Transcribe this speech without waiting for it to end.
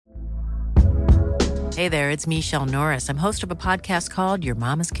Hey there, it's Michelle Norris. I'm host of a podcast called Your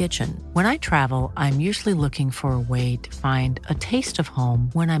Mama's Kitchen. When I travel, I'm usually looking for a way to find a taste of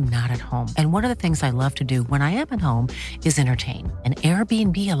home when I'm not at home. And one of the things I love to do when I am at home is entertain. And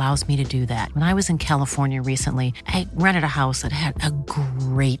Airbnb allows me to do that. When I was in California recently, I rented a house that had a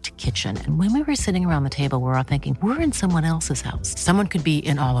great kitchen. And when we were sitting around the table, we were all thinking, we're in someone else's house. Someone could be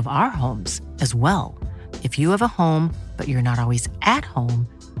in all of our homes as well. If you have a home, but you're not always at home,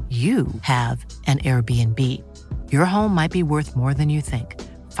 you have an Airbnb. Your home might be worth more than you think.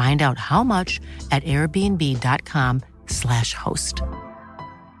 Find out how much at airbnb.com/host.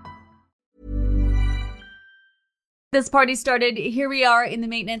 This party started. Here we are in the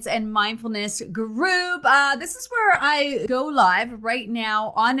Maintenance and Mindfulness group. This is where I go live right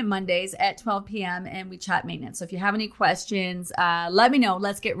now on Mondays at 12 p.m. and we chat maintenance. So if you have any questions, let me know.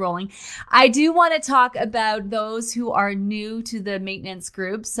 Let's get rolling. I do want to talk about those who are new to the maintenance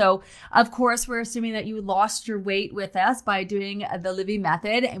group. So of course, we're assuming that you lost your weight with us by doing the Living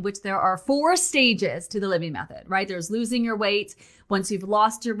Method, in which there are 4 stages to the Living Method, right? There's losing your weight. Once you've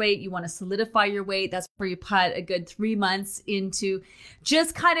lost your weight, you want to solidify your weight. That's where you put a good 3 months into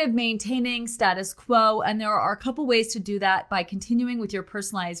just kind of maintaining status quo. And there are a couple ways to do that by continuing with your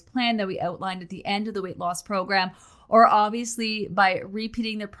personalized plan that we outlined at the end of the weight loss program, or obviously by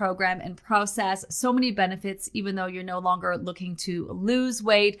repeating the program and process. So many benefits, even though you're no longer looking to lose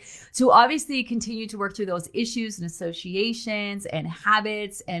weight, to obviously continue to work through those issues and associations and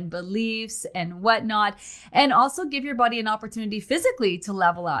habits and beliefs and whatnot, and also give your body an opportunity physically to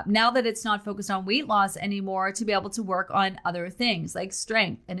level up. Now that it's not focused on weight loss anymore, to be able to work on other things like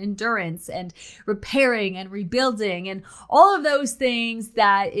strength and endurance and repairing and rebuilding and all of those things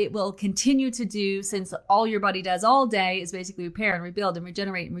that it will continue to do, since all your body does all day is basically repair and rebuild and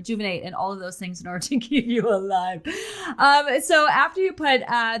regenerate and rejuvenate and all of those things in order to keep you alive. So after you put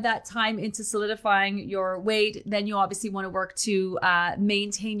that time into solidifying your weight, then you obviously want to work to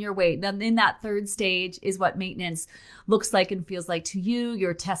maintain your weight. Then in that third stage is what maintenance looks like and feels like to you.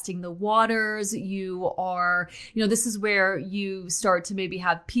 You're testing the waters. You are, this is where you start to maybe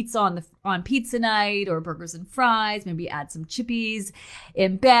have pizza on pizza night, or burgers and fries, maybe add some chippies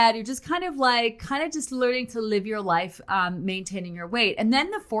in bed. You're just kind of just learning to live your life, maintaining your weight. And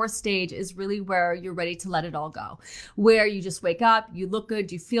then the fourth stage is really where you're ready to let it all go, where you just wake up, you look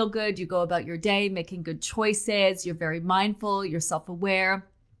good, you feel good, you go about your day making good choices. You're very mindful, you're self-aware.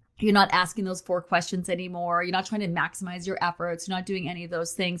 You're not asking those 4 questions anymore. You're not trying to maximize your efforts. You're not doing any of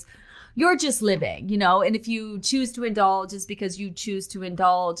those things. You're just living, and if you choose to indulge, it's because you choose to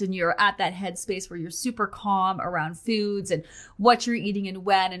indulge, and you're at that headspace where you're super calm around foods and what you're eating and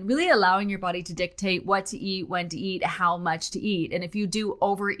when, and really allowing your body to dictate what to eat, when to eat, how much to eat. And if you do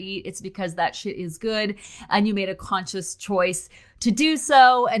overeat, it's because that shit is good and you made a conscious choice to do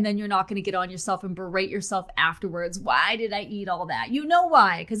so, and then you're not going to get on yourself and berate yourself afterwards. Why did I eat all that? You know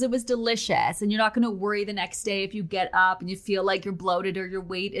why? Because it was delicious, and you're not going to worry the next day if you get up and you feel like you're bloated or your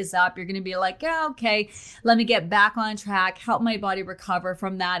weight is up. You're going to be like, yeah, okay, let me get back on track, help my body recover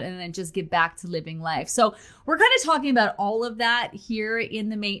from that, and then just get back to living life. So we're kind of talking about all of that here in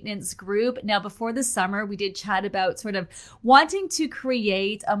the maintenance group. Now, before the summer, we did chat about sort of wanting to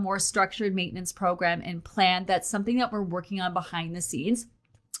create a more structured maintenance program and plan. That's something that we're working on behind the scenes.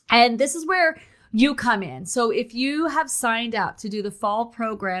 And this is where you come in. So if you have signed up to do the fall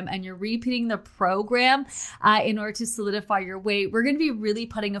program and you're repeating the program in order to solidify your weight, we're going to be really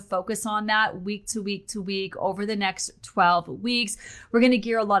putting a focus on that week to week to week over the next 12 weeks. We're going to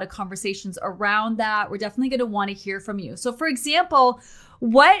gear a lot of conversations around that. We're definitely going to want to hear from you. So for example,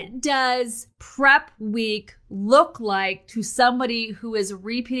 what does prep week look like to somebody who is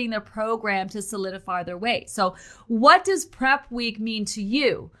repeating the program to solidify their weight? So what does prep week mean to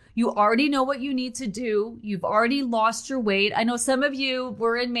you? You already know what you need to do. You've already lost your weight. I know some of you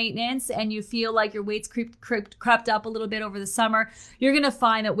were in maintenance and you feel like your weight's crept up a little bit over the summer. You're going to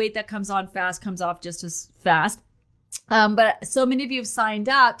find that weight that comes on fast comes off just as fast. But so many of you have signed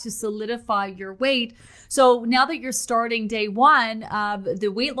up to solidify your weight. So now that you're starting day one of the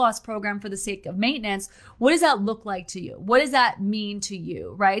weight loss program for the sake of maintenance, what does that look like to you? What does that mean to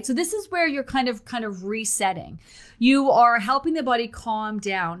you, right? So this is where you're kind of resetting. You are helping the body calm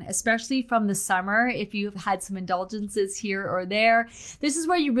down, especially from the summer. If you've had some indulgences here or there, this is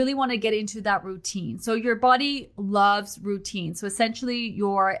where you really want to get into that routine. So your body loves routine. So essentially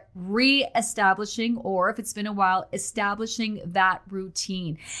you're re-establishing, or if it's been a while, establishing that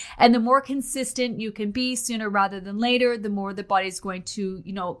routine. And the more consistent you can be sooner rather than later, the more the body's going to,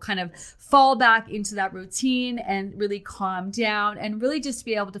 kind of fall back into that routine and really calm down and really just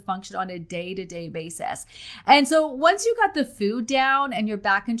be able to function on a day-to-day basis. And so once you got the food down and you're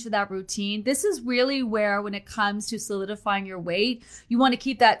back into that routine, this is really where, when it comes to solidifying your weight, you want to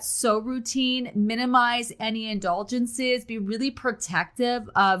keep that so routine, minimize any indulgences, be really protective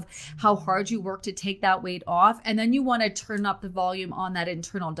of how hard you work to take that weight off. And then you want to turn up the volume on that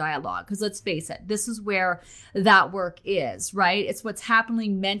internal dialogue. Because let's face it, this is where that work is, right? It's what's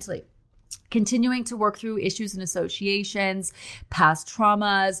happening mentally. Continuing to work through issues and associations, past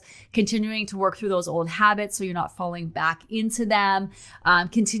traumas, continuing to work through those old habits so you're not falling back into them,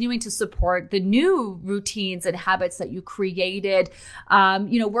 continuing to support the new routines and habits that you created,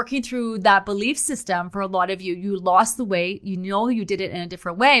 working through that belief system. For a lot of you, you lost the weight, you did it in a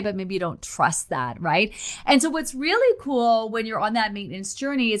different way, but maybe you don't trust that, right? And so what's really cool when you're on that maintenance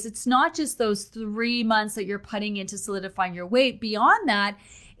journey is it's not just those 3 months that you're putting into solidifying your weight. Beyond that,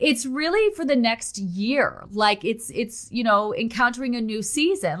 it's really for the next year. Like it's encountering a new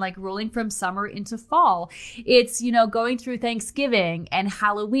season, like rolling from summer into fall. It's, going through Thanksgiving and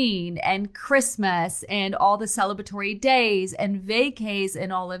Halloween and Christmas and all the celebratory days and vacays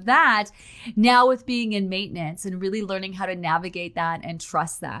and all of that. Now with being in maintenance and really learning how to navigate that and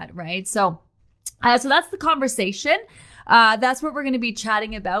trust that, right? So that's the conversation. That's what we're going to be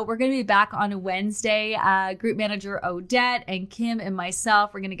chatting about. We're going to be back on a Wednesday. Group manager Odette and Kim and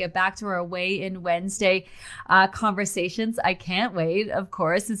myself, we're going to get back to our weigh-in Wednesday conversations. I can't wait, of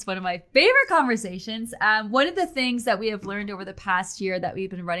course. It's one of my favorite conversations. One of the things that we have learned over the past year that we've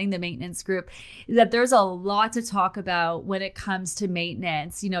been running the maintenance group is that there's a lot to talk about when it comes to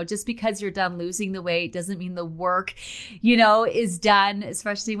maintenance. Just because you're done losing the weight doesn't mean the work, is done,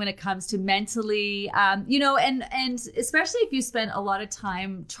 especially when it comes to mentally, and especially if you spent a lot of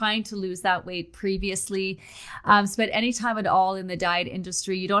time trying to lose that weight previously, spent any time at all in the diet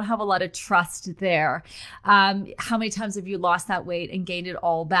industry, you don't have a lot of trust there. How many times have you lost that weight and gained it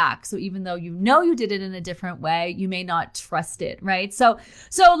all back? So even though you did it in a different way, you may not trust it, right? So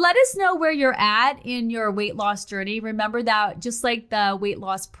let us know where you're at in your weight loss journey. Remember that just like the weight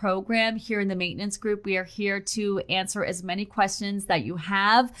loss program here in the maintenance group, we are here to answer as many questions that you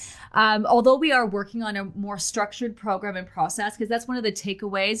have. Although we are working on a more structured program and process, because that's one of the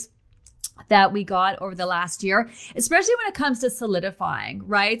takeaways that we got over the last year, especially when it comes to solidifying,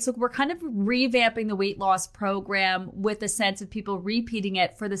 right? So we're kind of revamping the weight loss program with a sense of people repeating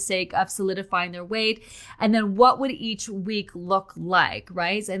it for the sake of solidifying their weight. And then what would each week look like,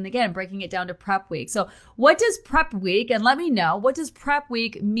 right? And again, breaking it down to prep week. So what does prep week, and let me know, what does prep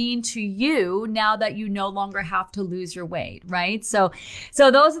week mean to you now that you no longer have to lose your weight, right? So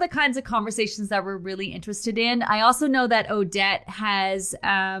those are the kinds of conversations that we're really interested in. I also know that Odette has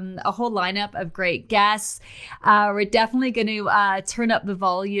a whole lineup of great guests. We're definitely going to turn up the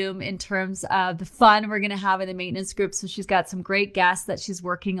volume in terms of the fun we're going to have in the maintenance group. So she's got some great guests that she's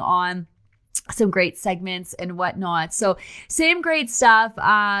working on, some great segments and whatnot. So same great stuff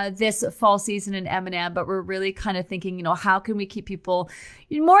this fall season in M&M, but we're really kind of thinking, how can we keep people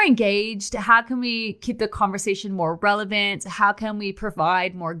more engaged? How can we keep the conversation more relevant? How can we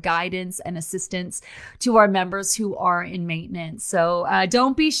provide more guidance and assistance to our members who are in maintenance? So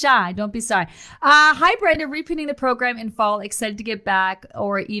don't be shy. Don't be shy. Hi, Brenda, repeating the program in fall, excited to get back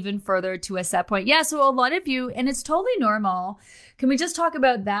or even further to a set point. Yeah, so a lot of you, and it's totally normal. Can we just talk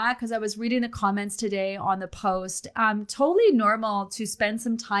about that? Because I was reading the comments today on the post. Totally normal to spend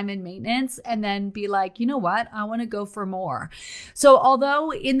some time in maintenance and then be like, you know what? I want to go for more. So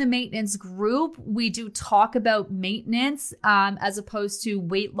although in the maintenance group, we do talk about maintenance as opposed to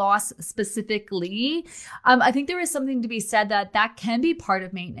weight loss specifically, I think there is something to be said that can be part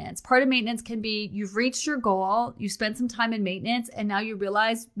of maintenance. Part of maintenance can be you've reached your goal, you spent some time in maintenance, and now you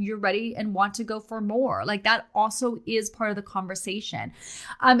realize you're ready and want to go for more. Like that also is part of the conversation.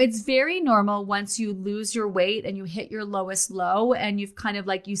 It's very normal once you lose your weight and you hit your lowest low and you've kind of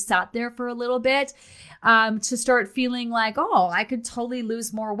like you sat there for a little bit to start feeling like, oh, I could totally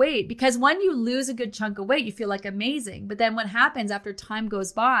lose more weight. Because when you lose a good chunk of weight, you feel like amazing. But then what happens after time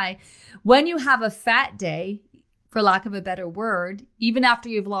goes by, when you have a fat day, for lack of a better word, even after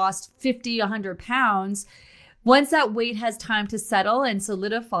you've lost 50, 100 pounds, once that weight has time to settle and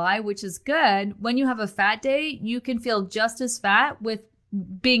solidify, which is good, when you have a fat day, you can feel just as fat with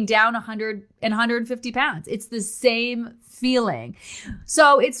being down 100 and 150 pounds. It's the same feeling.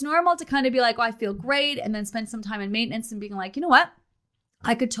 So it's normal to kind of be like, oh, I feel great. And then spend some time in maintenance and being like, you know what?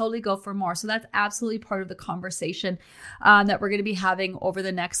 I could totally go for more. So that's absolutely part of the conversation that we're going to be having over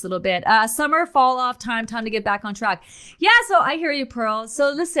the next little bit. Summer, fall off time to get back on track. Yeah, so I hear you, Pearl.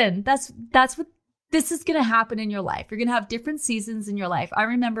 So listen, that's what this is going to happen in your life. You're going to have different seasons in your life. I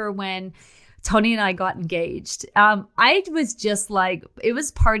remember when Tony and I got engaged. I was just like, it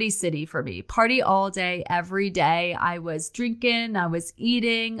was party city for me. Party all day, every day. I was drinking, I was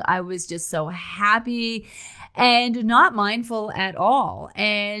eating, I was just so happy and not mindful at all.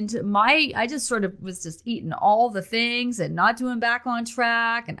 And I just sort of was just eating all the things and not doing back on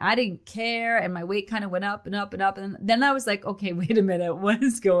track. And I didn't care. And my weight kind of went up and up and up. And then I was like, okay, wait a minute. What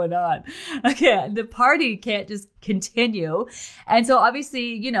is going on? Okay. The party can't just continue. And so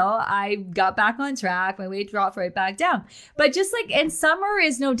obviously, I got back on track. My weight dropped right back down. But just like, and summer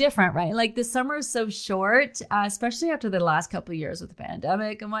is no different, right? Like the summer is so short, especially after the last couple of years with the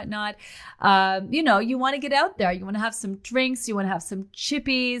pandemic and whatnot. You want to get out there. You want to have some drinks. You want to have some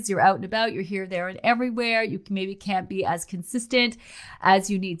chippies. You're out and about. You're here, there, and everywhere. You maybe can't be as consistent as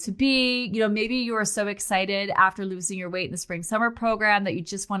you need to be. Maybe you were so excited after losing your weight in the spring summer program that you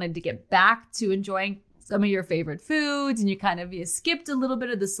just wanted to get back to enjoying some of your favorite foods and you skipped a little bit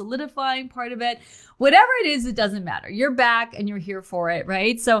of the solidifying part of it. Whatever it is, it doesn't matter. You're back and you're here for it,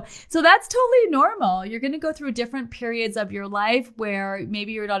 right? So that's totally normal. You're going to go through different periods of your life where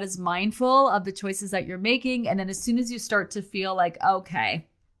maybe you're not as mindful of the choices that you're making. And then as soon as you start to feel like, okay,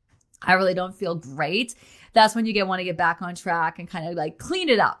 I really don't feel great, that's when you want to get back on track and kind of like clean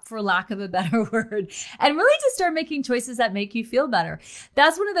it up, for lack of a better word, and really just start making choices that make you feel better.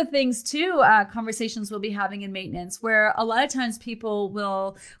 That's one of the things too, conversations we'll be having in maintenance, where a lot of times people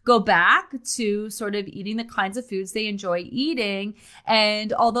will go back to sort of eating the kinds of foods they enjoy eating.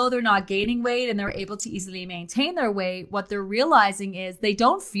 And although they're not gaining weight and they're able to easily maintain their weight, what they're realizing is they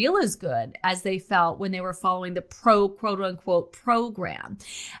don't feel as good as they felt when they were following the quote unquote program.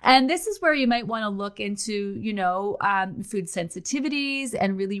 And this is where you might want to look into food sensitivities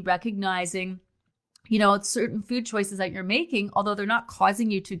and really recognizing, certain food choices that you're making, although they're not causing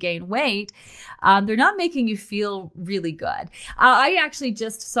you to gain weight, they're not making you feel really good. I actually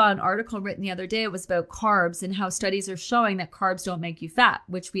just saw an article written the other day. It was about carbs and how studies are showing that carbs don't make you fat,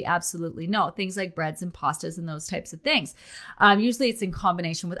 which we absolutely know. Things like breads and pastas and those types of things. Usually it's in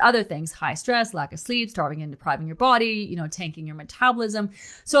combination with other things: high stress, lack of sleep, starving and depriving your body, tanking your metabolism.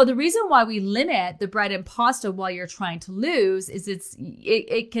 So the reason why we limit the bread and pasta while you're trying to lose is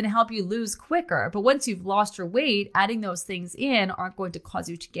it can help you lose quicker. But once you've lost your weight, adding those things in aren't going to cause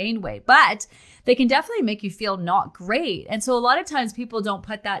you to gain weight, but they can definitely make you feel not great. And so a lot of times people don't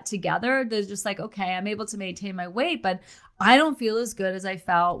put that together. They're just like, okay, I'm able to maintain my weight, but I don't feel as good as I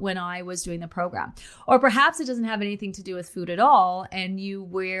felt when I was doing the program. Or perhaps it doesn't have anything to do with food at all, and you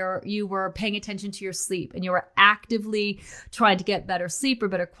were paying attention to your sleep and you were actively trying to get better sleep or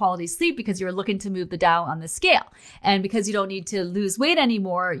better quality sleep because you were looking to move the dial on the scale. And because you don't need to lose weight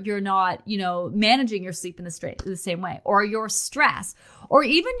anymore, you're not, managing your sleep in the same way, or your stress, or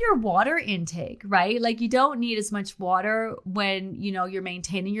even your water intake, right? Like you don't need as much water when, you're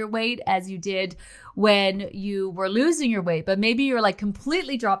maintaining your weight as you did when you were losing your weight. But maybe you're like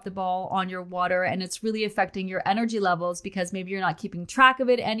completely dropped the ball on your water and it's really affecting your energy levels because maybe you're not keeping track of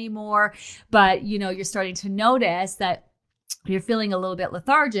it anymore. But, you're starting to notice that you're feeling a little bit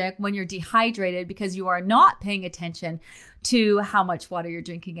lethargic when you're dehydrated because you are not paying attention to how much water you're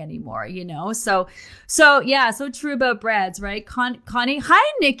drinking anymore, So true about breads, right? Connie,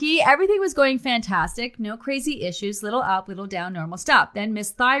 hi, Nikki. Everything was going fantastic. No crazy issues. Little up, little down, normal stuff. Then Miss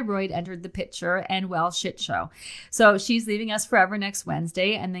Thyroid entered the picture and shit show. So she's leaving us forever next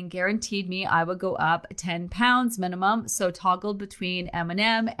Wednesday and then guaranteed me I would go up 10 pounds minimum. So toggled between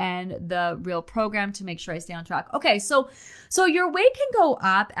M&M and the real program to make sure I stay on track. Okay. So your weight can go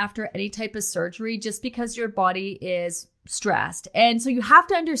up after any type of surgery just because your body is stressed. And so you have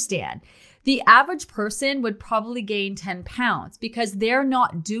to understand the average person would probably gain 10 pounds because they're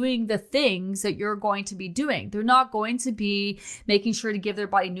not doing the things that you're going to be doing. They're not going to be making sure to give their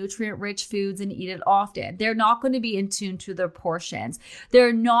body nutrient-rich foods and eat it often. They're not going to be in tune to their portions.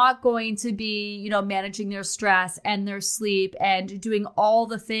 They're not going to be, managing their stress and their sleep and doing all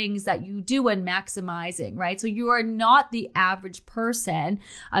the things that you do and maximizing, right? So you are not the average person,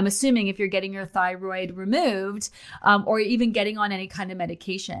 I'm assuming, if you're getting your thyroid removed or even getting on any kind of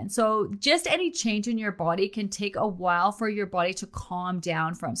medication. So just any change in your body can take a while for your body to calm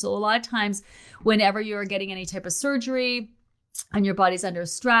down from. So a lot of times, whenever you're getting any type of surgery, and your body's under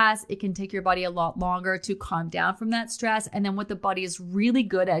stress, it can take your body a lot longer to calm down from that stress. And then what the body is really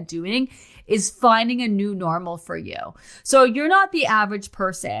good at doing is finding a new normal for you. So you're not the average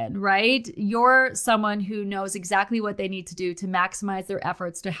person, right? You're someone who knows exactly what they need to do to maximize their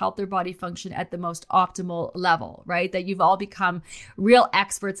efforts to help their body function at the most optimal level, right? That you've all become real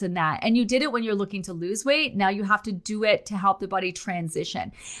experts in that. And you did it when you're looking to lose weight. Now you have to do it to help the body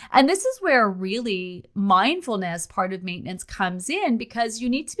transition. And this is where really mindfulness, part of maintenance, comes in, because you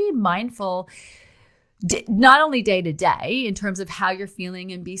need to be mindful not only day to day in terms of how you're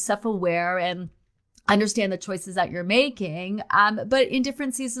feeling and be self-aware and understand the choices that you're making, but in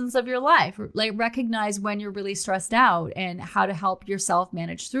different seasons of your life, like recognize when you're really stressed out and how to help yourself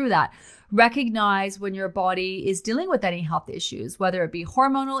manage through that. Recognize when your body is dealing with any health issues, whether it be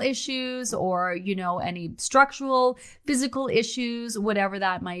hormonal issues or, any structural, physical issues, whatever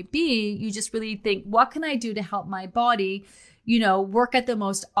that might be. You just really think, what can I do to help my body work at the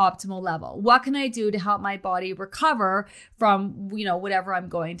most optimal level? What can I do to help my body recover from, whatever I'm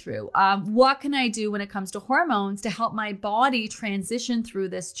going through? What can I do when it comes to hormones to help my body transition through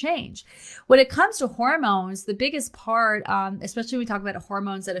this change? When it comes to hormones, the biggest part, especially when we talk about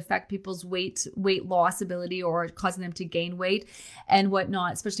hormones that affect people's weight loss ability or causing them to gain weight and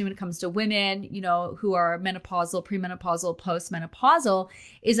whatnot, especially when it comes to women, who are menopausal, premenopausal, postmenopausal,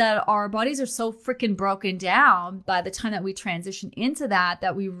 is that our bodies are so freaking broken down by the time that we transition into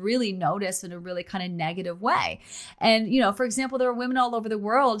that we really notice in a really kind of negative way. And, for example, there are women all over the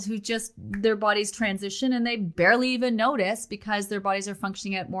world who just, their bodies transition and they barely even notice because their bodies are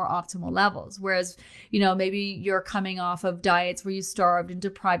functioning at more optimal levels. Whereas, maybe you're coming off of diets where you starved and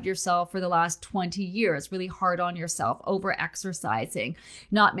deprived yourself for the last 20 years, really hard on yourself, over exercising,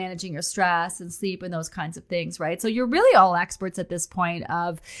 not managing your stress and sleep and those kinds of things, right? So you're really all experts at this point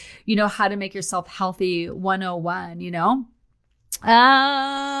of, how to make yourself healthy 101,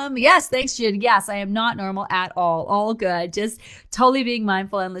 Yes, thanks, Jude. Yes, I am not normal at all good. Just totally being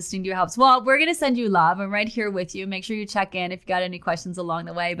mindful and listening to you helps. Well, we're going to send you love. I'm right here with you. Make sure you check in if you got any questions along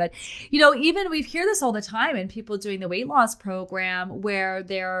the way. But, even we hear this all the time in people doing the weight loss program where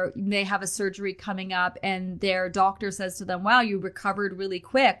they have a surgery coming up and their doctor says to them, wow, you recovered really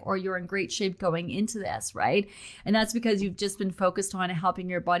quick, or you're in great shape going into this, right? And that's because you've just been focused on helping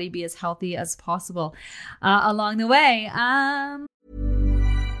your body be as healthy as possible along the way.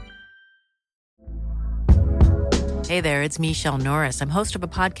 Hey there, it's Michelle Norris. I'm host of a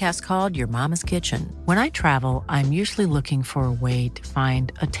podcast called Your Mama's Kitchen. When I travel, I'm usually looking for a way to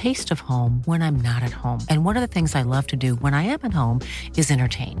find a taste of home when I'm not at home. And one of the things I love to do when I am at home is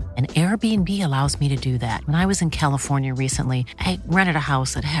entertain. And Airbnb allows me to do that. When I was in California recently, I rented a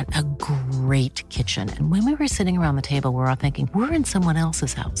house that had a great kitchen. And when we were sitting around the table, we're all thinking, we're in someone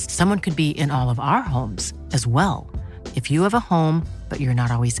else's house. Someone could be in all of our homes as well. If you have a home, but you're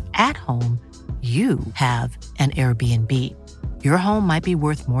not always at home, you have an Airbnb. Your home might be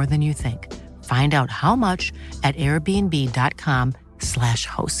worth more than you think. Find out how much at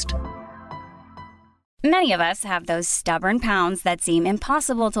airbnb.com/host. Many of us have those stubborn pounds that seem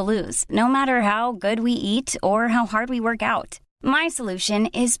impossible to lose, no matter how good we eat or how hard we work out. My solution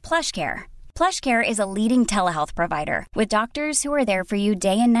is PlushCare. PlushCare is a leading telehealth provider with doctors who are there for you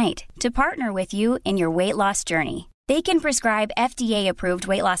day and night to partner with you in your weight loss journey. They can prescribe FDA-approved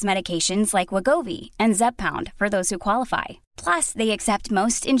weight loss medications like Wegovy and Zepbound for those who qualify. Plus, they accept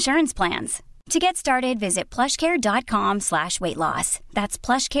most insurance plans. To get started, visit plushcare.com/weightloss. That's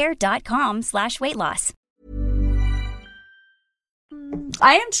plushcare.com/weightloss.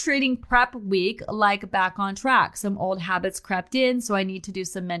 I am treating prep week like back on track. Some old habits crept in, so I need to do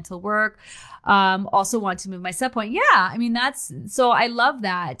some mental work. Also want to move my set point. Yeah, so I love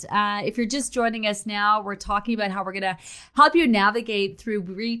that. If you're just joining us now, we're talking about how we're going to help you navigate through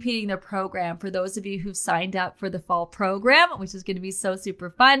repeating the program for those of you who've signed up for the fall program, which is going to be so super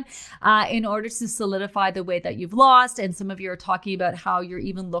fun, in order to solidify the weight that you've lost. And some of you are talking about how you're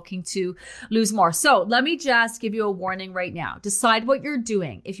even looking to lose more. So let me just give you a warning right now. Decide what you're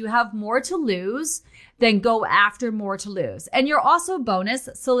doing. If you have more to lose, then go after more to lose. And you're also, bonus,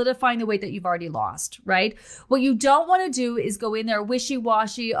 solidifying the weight that you've already lost, right? What you don't want to do is go in there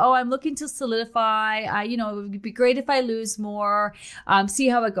wishy-washy. Oh, I'm looking to solidify. It would be great if I lose more. See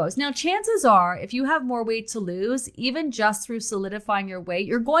how it goes. Now, chances are, if you have more weight to lose, even just through solidifying your weight,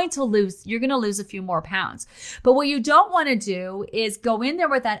 you're going to lose a few more pounds. But what you don't want to do is go in there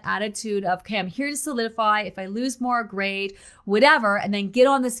with that attitude of, okay, I'm here to solidify. If I lose more, great, whatever. And then get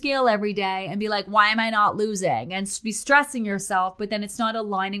on the scale every day and be like, why am I not losing and be stressing yourself, but then it's not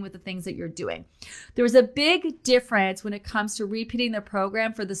aligning with the things that you're doing. There's a big difference when it comes to repeating the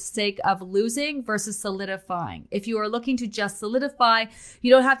program for the sake of losing versus solidifying. If you are looking to just solidify,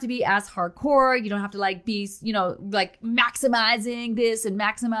 you don't have to be as hardcore. You don't have to like be, like maximizing this and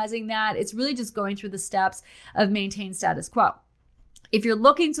maximizing that. It's really just going through the steps of maintain status quo. If you're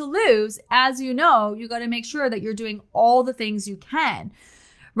looking to lose, as you know, you got to make sure that you're doing all the things you can,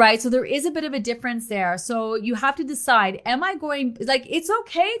 right? So there is a bit of a difference there. So you have to decide, am I going, like, it's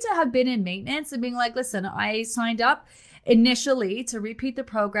okay to have been in maintenance and being like, listen, I signed up initially to repeat the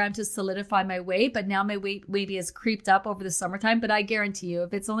program to solidify my weight, but now my weight maybe has creeped up over the summertime. But I guarantee you,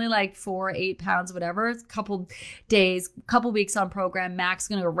 if it's only like 4 or 8 pounds, whatever, a couple days, couple weeks on program, max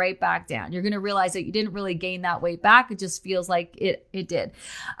going to go right back down. You're going to realize that you didn't really gain that weight back. It just feels like it did.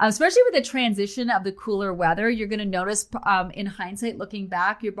 Especially with the transition of the cooler weather, you're going to notice in hindsight, looking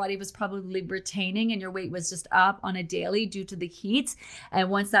back, your body was probably retaining and your weight was just up on a daily due to the heat. And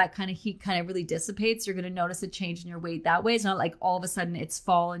once that kind of heat kind of really dissipates, you're going to notice a change in your weight that way. It's not like all of a sudden it's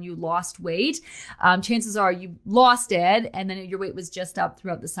fall and you lost weight. Chances are you lost it and then your weight was just up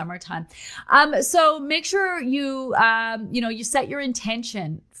throughout the summertime. So make sure you set your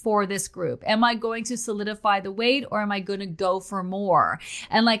intention for this group. Am I going to solidify the weight or am I going to go for more?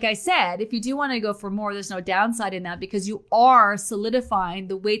 And like I said, if you do want to go for more, there's no downside in that because you are solidifying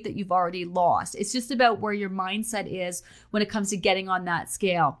the weight that you've already lost. It's just about where your mindset is when it comes to getting on that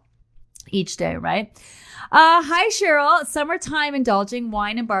scale each day, right? Hi, Cheryl. Summertime indulging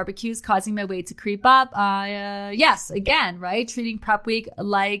wine and barbecues causing my weight to creep up. Yes, again, right? Treating prep week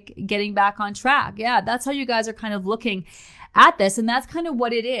like getting back on track. Yeah, that's how you guys are kind of looking at this. And that's kind of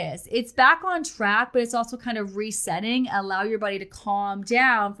what it is. It's back on track, but it's also kind of resetting, allow your body to calm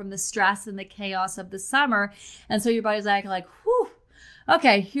down from the stress and the chaos of the summer. And so your body's like, whew,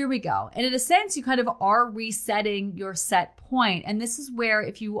 okay, here we go. And in a sense, you kind of are resetting your set point. And this is where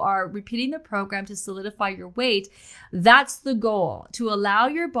if you are repeating the program to solidify your weight, that's the goal, to allow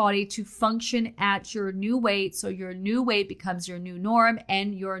your body to function at your new weight. So your new weight becomes your new norm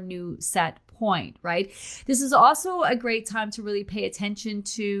and your new set point, right? This is also a great time to really pay attention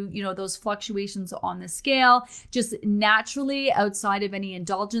to, those fluctuations on the scale, just naturally outside of any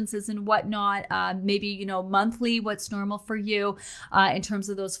indulgences and whatnot, maybe, monthly, what's normal for you in terms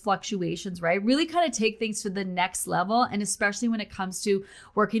of those fluctuations, right? Really kind of take things to the next level. And especially when it comes to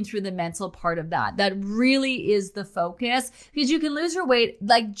working through the mental part of that really is the focus, because you can lose your weight,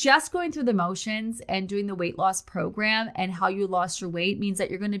 like just going through the motions and doing the weight loss program and how you lost your weight means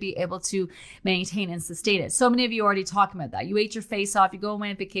that you're going to be able to maintain and sustain it. So many of you already talking about that. You ate your face off, you go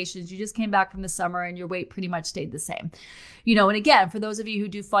away on vacations, you just came back from the summer and your weight pretty much stayed the same. And again, for those of you who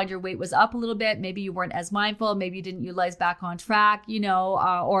do find your weight was up a little bit, maybe you weren't as mindful, maybe you didn't utilize back on track,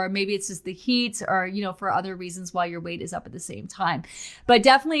 or maybe it's just the heat or, for other reasons why your weight is up at the same time. But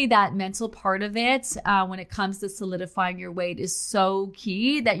definitely that mental part of it, when it comes to solidifying your weight is so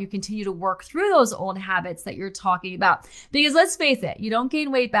key that you continue to work through those old habits that you're talking about. Because let's face it, you don't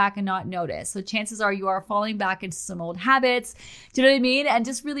gain weight back and not notice. So chances are you are falling back into some old habits. Do you know what I mean? And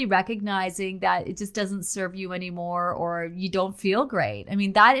just really recognizing that it just doesn't serve you anymore or you don't feel great. I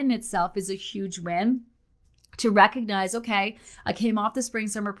mean, that in itself is a huge win. To recognize, okay, I came off the spring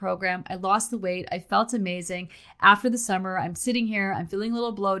summer program. I lost the weight. I felt amazing. After the summer, I'm sitting here. I'm feeling a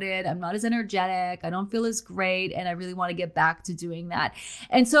little bloated. I'm not as energetic. I don't feel as great. And I really want to get back to doing that.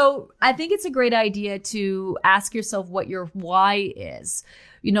 And so I think it's a great idea to ask yourself what your why is,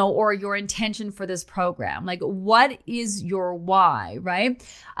 or your intention for this program. Like, what is your why, right?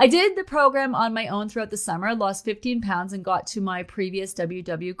 I did the program on my own throughout the summer, lost 15 pounds and got to my previous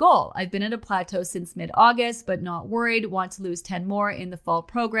WW goal. I've been at a plateau since mid-August, but not worried. Want to lose 10 more in the fall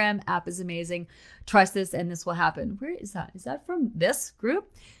program. App is amazing. Trust this and this will happen. Where is that? Is that from this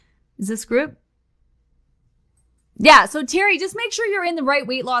group? Is this group? Yeah. So Terry, just make sure you're in the right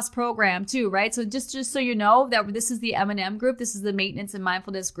weight loss program too, right? So just so you know that this is the M&M group. This is the maintenance and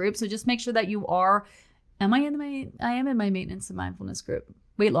mindfulness group. So just make sure that you are, I am in my maintenance and mindfulness group.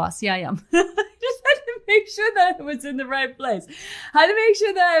 Weight loss. Yeah, I am. Just had to make sure that I was in the right place. Had to make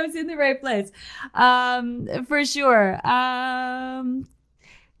sure that I was in the right place. For sure.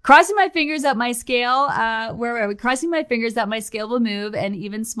 Crossing my fingers that my scale, where are we? Crossing my fingers that my scale will move and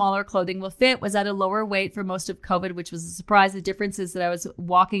even smaller clothing will fit. Was at a lower weight for most of COVID, which was a surprise. The difference is that I was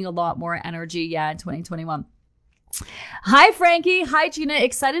walking a lot more energy, in 2021. Hi, Frankie. Hi, Gina.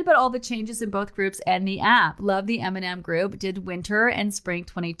 Excited about all the changes in both groups and the app. Love the M&M group. Did winter and spring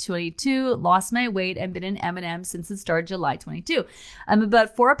 2022. Lost my weight and been in M&M since the start of July 22. I'm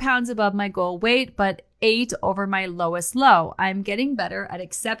about 4 pounds above my goal weight, but 8 over my lowest low. I'm getting better at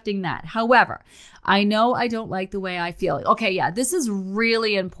accepting that. However, I know I don't like the way I feel. Okay, yeah, this is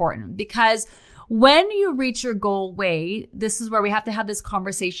really important because when you reach your goal weight, this is where we have to have this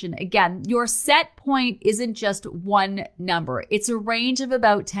conversation. Again, your set point isn't just one number. It's a range of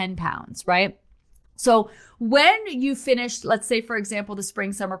about 10 pounds, right? So when you finish, let's say, for example, the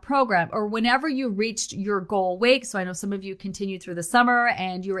spring summer program, or whenever you reached your goal weight. So I know some of you continued through the summer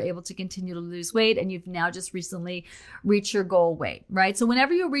and you were able to continue to lose weight and you've now just recently reached your goal weight, right? So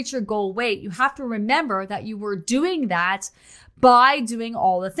whenever you reach your goal weight, you have to remember that you were doing that by doing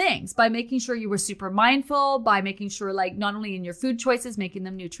all the things, by making sure you were super mindful, by making sure like not only in your food choices, making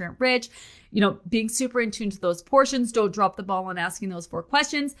them nutrient rich, being super in tune to those portions. Don't drop the ball on asking those 4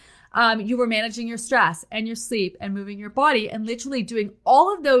 questions. You were managing your stress and your sleep and moving your body and literally doing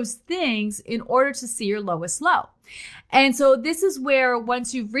all of those things in order to see your lowest low. And so this is where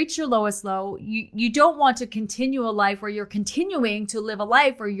once you've reached your lowest low, you don't want to continue a life where you're continuing to live a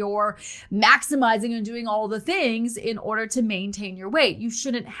life where you're maximizing and doing all the things in order to maintain your weight. You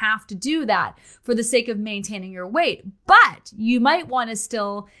shouldn't have to do that for the sake of maintaining your weight, but you might want to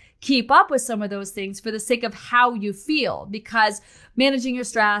still keep up with some of those things for the sake of how you feel, because managing your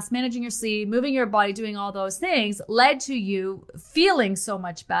stress, managing your sleep, moving your body, doing all those things led to you feeling so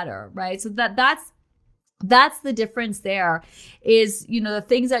much better, right? So that's the difference there is, the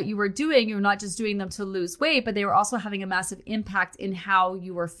things that you were doing, you're not just doing them to lose weight, but they were also having a massive impact in how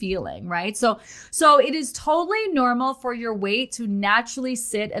you were feeling, right? So it is totally normal for your weight to naturally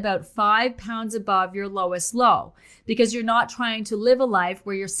sit about 5 pounds above your lowest low because you're not trying to live a life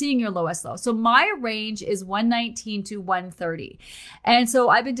where you're seeing your lowest low. So my range is 119 to 130. And so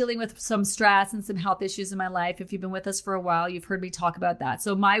I've been dealing with some stress and some health issues in my life. If you've been with us for a while, you've heard me talk about that.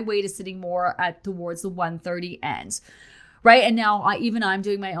 So my weight is sitting more towards the 130 end. Right. And now I'm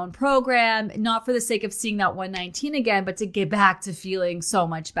doing my own program, not for the sake of seeing that 119 again, but to get back to feeling so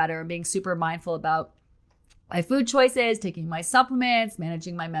much better and being super mindful about my food choices, taking my supplements,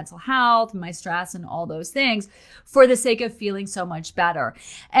 managing my mental health, my stress, and all those things for the sake of feeling so much better.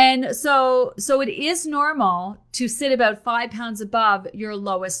 And so it is normal to sit about 5 pounds above your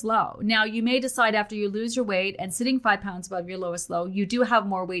lowest low. Now, you may decide after you lose your weight and sitting 5 pounds above your lowest low, you do have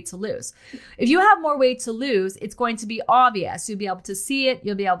more weight to lose. If you have more weight to lose, it's going to be obvious. You'll be able to see it,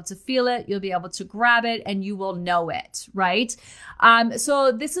 you'll be able to feel it, you'll be able to grab it, and you will know it, right?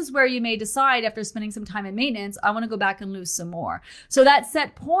 So this is where you may decide after spending some time in maintenance, I want to go back and lose some more. So that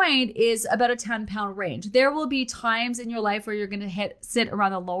set point is about a 10-pound range. There will be times in your life where you're going to sit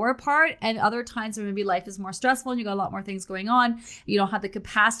around the lower part, and other times where maybe life is more stressful and you got a lot more things going on. You don't have the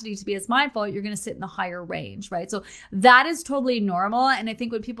capacity to be as mindful. You're going to sit in the higher range, right? So that is totally normal. And I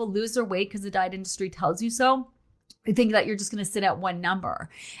think when people lose their weight because the diet industry tells you so, I think that you're just going to sit at one number,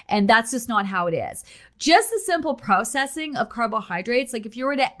 and that's just not how it is. Just the simple processing of carbohydrates, like if you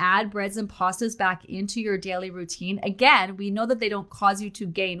were to add breads and pastas back into your daily routine, again, we know that they don't cause you to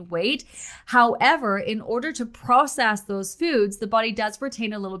gain weight. However, in order to process those foods, the body does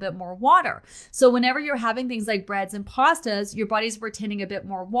retain a little bit more water. So whenever you're having things like breads and pastas, your body's retaining a bit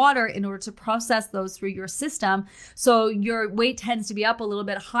more water in order to process those through your system. So your weight tends to be up a little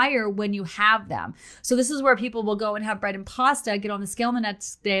bit higher when you have them. So this is where people will go and have bread and pasta, get on the scale the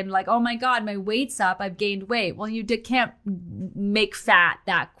next day and like, oh my God, my weight's up. I've gained weight. Well, you can't make fat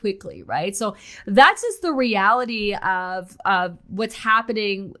that quickly, right? So that's just the reality of what's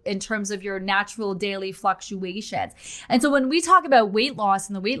happening in terms of your natural daily fluctuations. And so when we talk about weight loss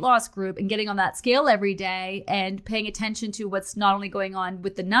in the weight loss group and getting on that scale every day and paying attention to what's not only going on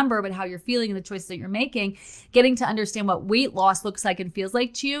with the number, but how you're feeling and the choices that you're making, getting to understand what weight loss looks like and feels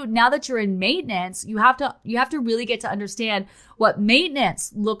like to you. Now that you're in maintenance, you have to really get to understand what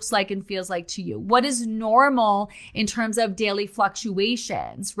maintenance looks like and feels like to you. What is normal in terms of daily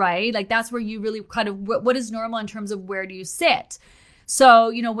fluctuations, right? Like that's where you really kind of, what is normal in terms of where do you sit?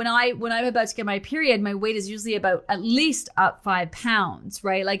 So, when I'm about to get my period, my weight is usually about at least up 5 pounds,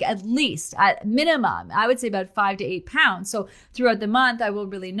 right? Like at least, at minimum, I would say about 5 to 8 pounds. So throughout the month, I will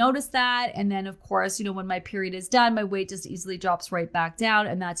really notice that. And then of course, when my period is done, my weight just easily drops right back down.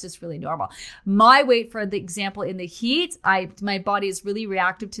 And that's just really normal. My weight, for the example, in the heat, my body is really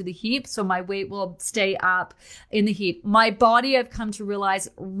reactive to the heat. So my weight will stay up in the heat. My body, I've come to realize,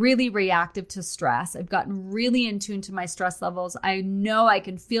 really reactive to stress. I've gotten really in tune to my stress levels. I know I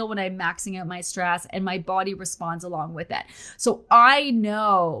can feel when I'm maxing out my stress, and my body responds along with it. So I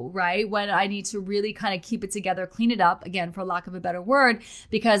know, right, when I need to really kind of keep it together, clean it up, again, for lack of a better word,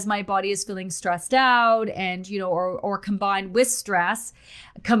 because my body is feeling stressed out, and, or combined with stress,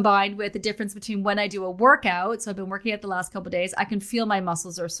 combined with the difference between when I do a workout. So I've been working out the last couple of days. I can feel my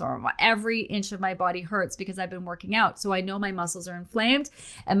muscles are sore. Every inch of my body hurts because I've been working out. So I know my muscles are inflamed,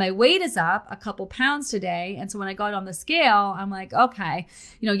 and my weight is up a couple pounds today. And so when I got on the scale, I'm like, okay,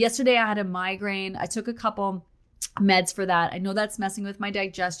 yesterday I had a migraine. I took a couple meds for that. I know that's messing with my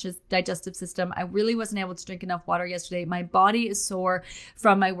digestive system. I really wasn't able to drink enough water yesterday. My body is sore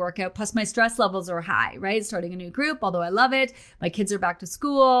from my workout. Plus my stress levels are high, right? Starting a new group, although I love it. My kids are back to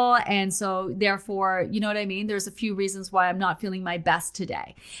school. And so therefore, you know what I mean? There's a few reasons why I'm not feeling my best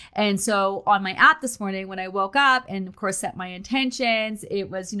today. And so on my app this morning, when I woke up and of course set my intentions, it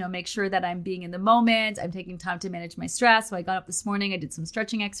was, make sure that I'm being in the moment. I'm taking time to manage my stress. So I got up this morning, I did some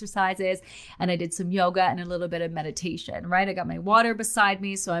stretching exercises, and I did some yoga and a little bit of meditation, right? I got my water beside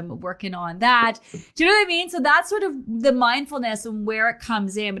me, so I'm working on that. Do you know what I mean? So that's sort of the mindfulness and where it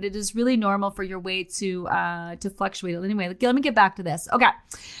comes in, but it is really normal for your weight to fluctuate. Anyway, let me get back to this. Okay.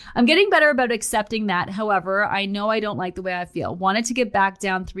 I'm getting better about accepting that. However, I know I don't like the way I feel. Wanted to get back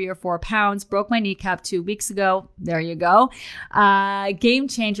down 3 or 4 pounds, broke my kneecap 2 weeks ago. There you go. Game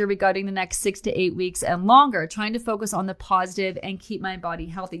changer regarding the next 6 to 8 weeks and longer, trying to focus on the positive and keep my body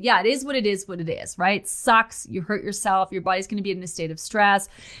healthy. Yeah, it is what it is, right? It sucks. You hurt yourself. Your body's going to be in a state of stress.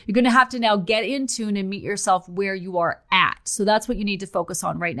 You're going to have to now get in tune and meet yourself where you are at. So that's what you need to focus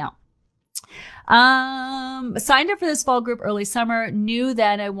on right now. Signed up for this fall group early summer, knew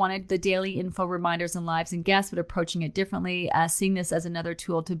that I wanted the daily info reminders and lives and guests, but approaching it differently, seeing this as another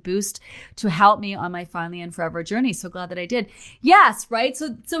tool to help me on my finally and forever journey. So glad that I did. Yes, right?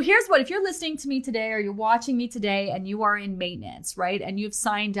 So here's what, if you're listening to me today or you're watching me today and you are in maintenance, right? And you've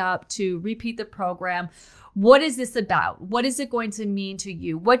signed up to repeat the program, what is this about? What is it going to mean to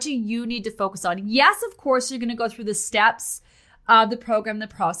you? What do you need to focus on? Yes, of course, you're going to go through the steps of the program, the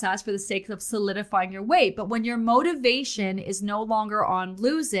process, for the sake of solidifying your weight. But when your motivation is no longer on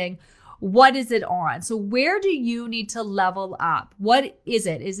losing, what is it on? So where do you need to level up? What is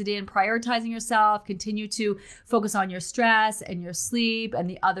it? Is it in prioritizing yourself? Continue to focus on your stress and your sleep and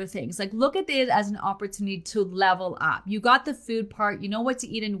the other things. Like, look at it as an opportunity to level up. You got the food part. You know what to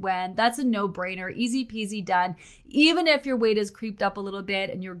eat and when. That's a no-brainer. Easy peasy done. Even if your weight has creeped up a little bit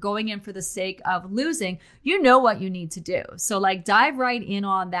and you're going in for the sake of losing, you know what you need to do. So like, dive right in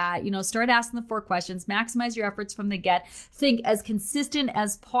on that. Start asking the 4 questions, maximize your efforts from the get, think as consistent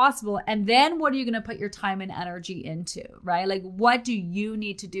as possible. And then what are you going to put your time and energy into, right? Like, what do you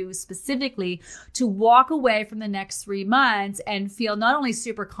need to do specifically to walk away from the next 3 months and feel not only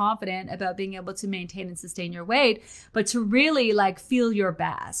super confident about being able to maintain and sustain your weight, but to really like feel your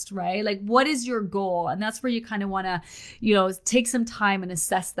best, right? Like, what is your goal? And that's where you kind of want to, take some time and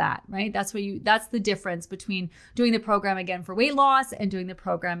assess that, right? That's the difference between doing the program again for weight loss and doing the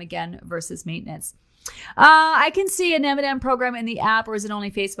program again versus maintenance. I can see an M&M program in the app, or is it only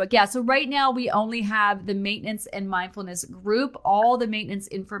Facebook? Yeah. So right now we only have the maintenance and mindfulness group. All the maintenance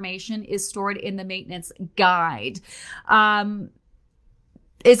information is stored in the maintenance guide.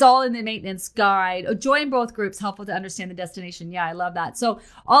 It's all in the maintenance guide. Join both groups, helpful to understand the destination. Yeah, I love that. So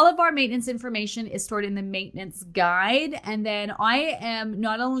all of our maintenance information is stored in the maintenance guide. And then I am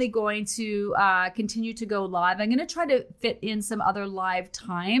not only going to continue to go live, I'm going to try to fit in some other live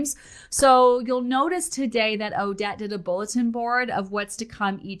times. So you'll notice today that Odette did a bulletin board of what's to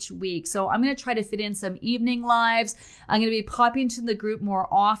come each week. So I'm going to try to fit in some evening lives. I'm going to be popping to the group more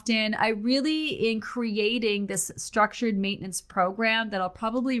often. I really, in creating this structured maintenance program that I'll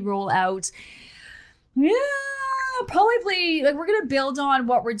probably roll out. Yeah, probably like we're going to build on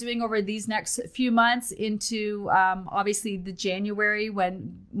what we're doing over these next few months into obviously the January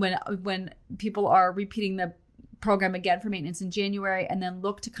when people are repeating the program again for maintenance in January, and then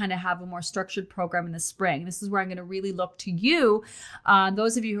look to kind of have a more structured program in the spring. This is where I'm going to really look to you,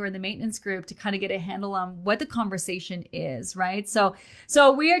 those of you who are in the maintenance group, to kind of get a handle on what the conversation is, right? So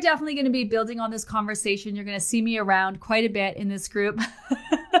we are definitely going to be building on this conversation. You're going to see me around quite a bit in this group.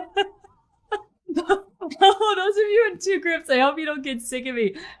 Those of you in 2 groups, I hope you don't get sick of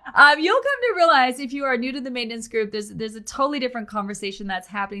me. You'll come to realize, if you are new to the maintenance group, there's a totally different conversation that's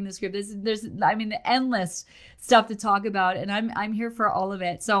happening in this group. There's the endless stuff to talk about, and I'm here for all of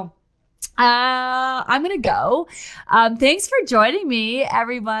it. So I'm going to go. Thanks for joining me,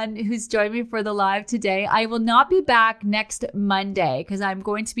 everyone who's joined me for the live today. I will not be back next Monday because I'm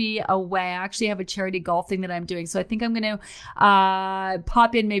going to be away. I actually have a charity golf thing that I'm doing. So I think I'm going to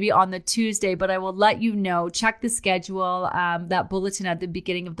pop in maybe on the Tuesday, but I will let you know. Check the schedule, that bulletin at the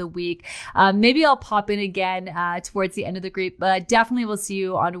beginning of the week. Maybe I'll pop in again towards the end of the group, but definitely we'll see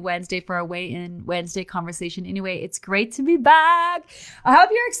you on Wednesday for our Weigh-In Wednesday conversation. Anyway, it's great to be back. I hope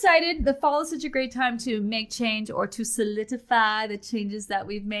you're excited. The fall is such a great time to make change or to solidify the changes that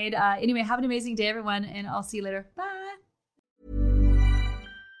we've made. Anyway, have an amazing day, everyone, and I'll see you later. Bye.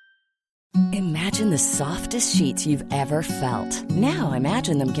 Imagine the softest sheets you've ever felt. Now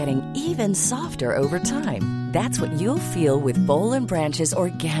imagine them getting even softer over time. That's what you'll feel with Boll & Branch's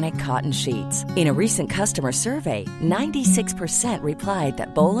organic cotton sheets. In a recent customer survey, 96% replied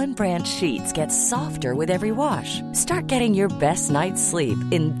that Boll & Branch sheets get softer with every wash. Start getting your best night's sleep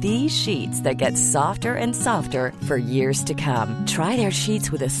in these sheets that get softer and softer for years to come. Try their sheets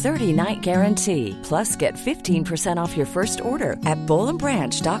with a 30-night guarantee. Plus, get 15% off your first order at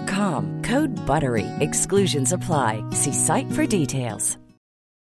bollandbranch.com. Code BUTTERY. Exclusions apply. See site for details.